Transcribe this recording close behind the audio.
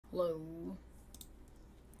Hello.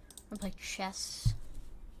 I'm gonna play chess.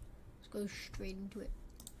 Let's go straight into it.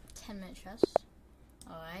 10-minute chess.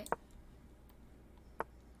 Alright.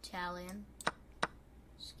 Italian.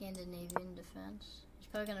 Scandinavian defense. He's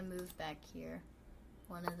probably gonna move back here.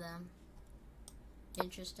 One of them.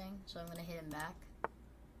 Interesting. So I'm gonna hit him back.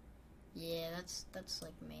 Yeah, that's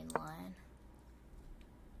like main line.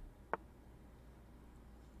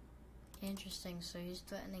 Interesting. So he's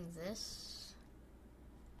threatening this.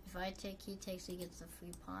 If I take, he takes, he gets the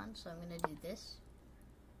free pawn. So I'm gonna do this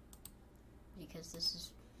because this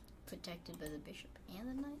is protected by the bishop and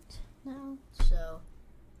the knight now. So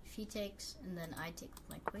if he takes and then I take with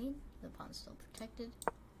my queen, the pawn's still protected.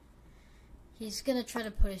 He's gonna try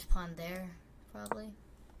to put his pawn there, probably.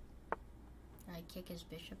 And I kick his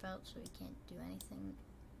bishop out so he can't do anything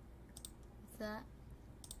with that.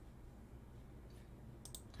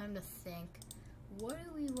 Time to think. What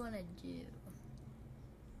do we want to do?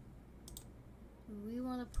 Do we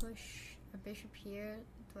want to push our bishop here,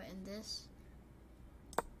 threaten this?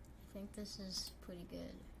 I think this is pretty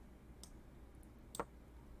good.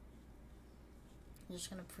 I'm just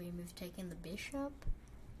gonna pre-move taking the bishop.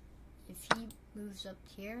 If he moves up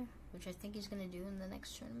here, which I think he's gonna do in the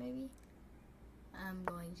next turn maybe, I'm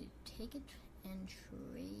going to take it and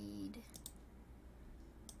trade.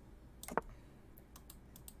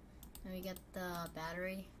 And we get the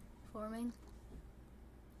battery forming.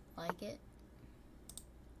 Like it.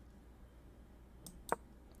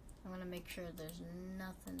 I'm gonna make sure there's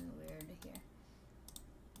nothing weird here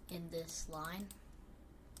in this line.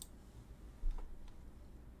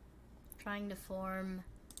 Trying to form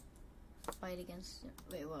fight against it.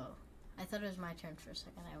 Wait, whoa. I thought it was my turn for a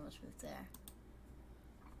second. I almost moved there.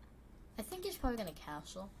 I think he's probably gonna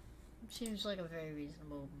castle. It seems like a very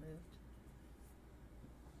reasonable move.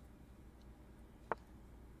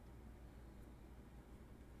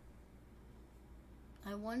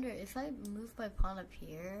 I wonder if I move my pawn up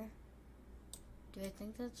here, do I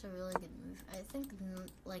think that's a really good move? I think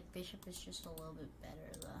like bishop is just a little bit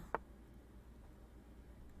better though.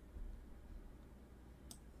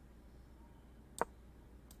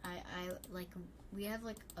 I like, we have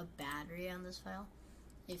like a battery on this file.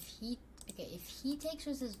 If he takes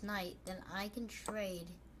with his knight, then I can trade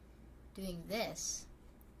doing this.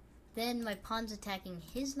 Then my pawn's attacking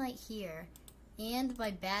his knight here, and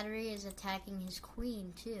my battery is attacking his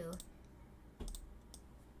queen too.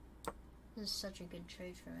 This is such a good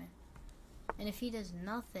trade for me. And if he does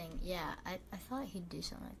nothing, yeah, I thought he'd do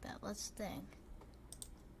something like that. Let's think.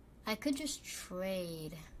 I could just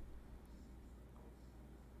trade.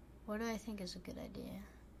 What do I think is a good idea?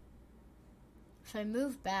 If I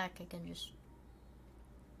move back, I can just...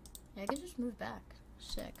 Yeah, I can just move back.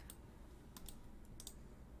 Sick.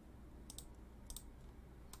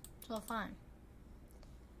 It's all fine.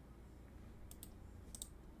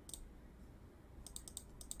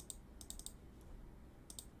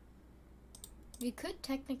 We could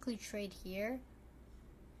technically trade here.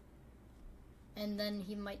 And then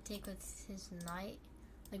he might take with his knight.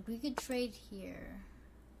 Like, we could trade here.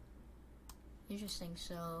 Interesting,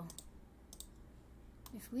 so...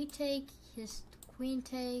 If we take, his queen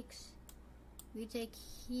takes, we take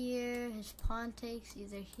here, his pawn takes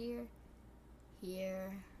either here,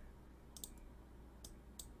 here.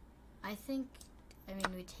 I think, I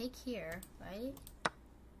mean, we take here, right?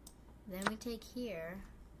 Then we take here.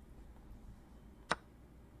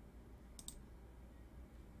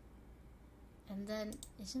 And then,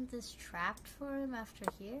 isn't this trapped for him after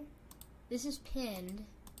here? This is pinned.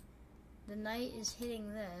 The knight is hitting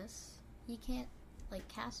this. He can't, like,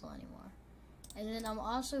 castle anymore. And then I'm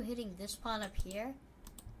also hitting this pawn up here.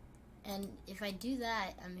 And if I do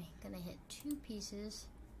that, I'm gonna hit two pieces.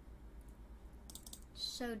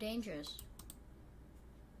 So dangerous.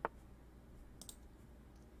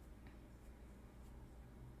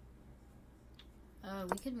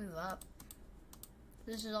 We could move up.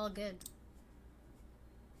 This is all good.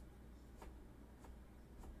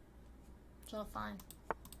 It's all fine.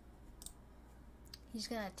 He's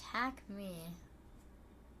gonna attack me.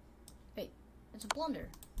 Wait, it's a blunder.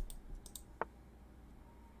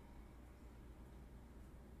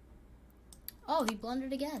 Oh, he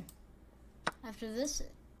blundered again. After this,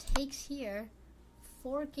 takes here,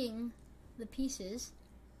 forking the pieces,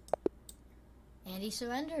 and he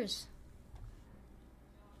surrenders.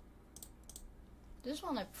 This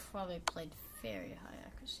one I probably played very high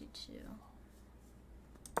accuracy too.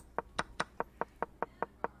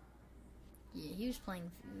 Yeah, he was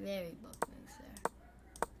playing very book moves there.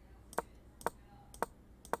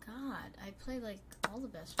 God, I played like all the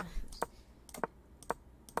best moves.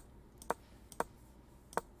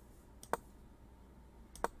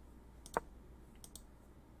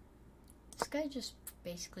 guy just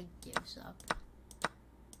basically gives up.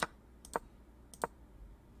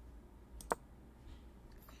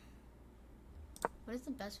 What is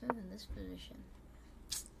the best move in this position?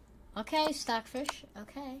 Okay, Stockfish.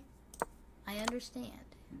 Okay. I understand.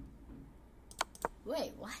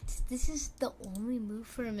 Wait, what? This is the only move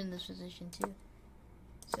for him in this position, too.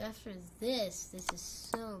 So after this is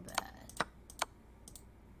so bad.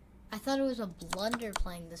 I thought it was a blunder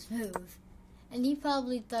playing this move. And he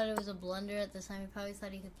probably thought it was a blunder at the time. He probably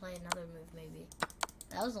thought he could play another move, maybe.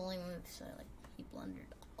 That was the only move, so, like, he blundered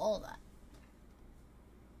all that.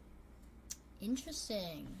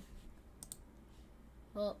 Interesting.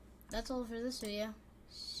 Well, that's all for this video.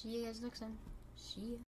 See you guys next time. See ya.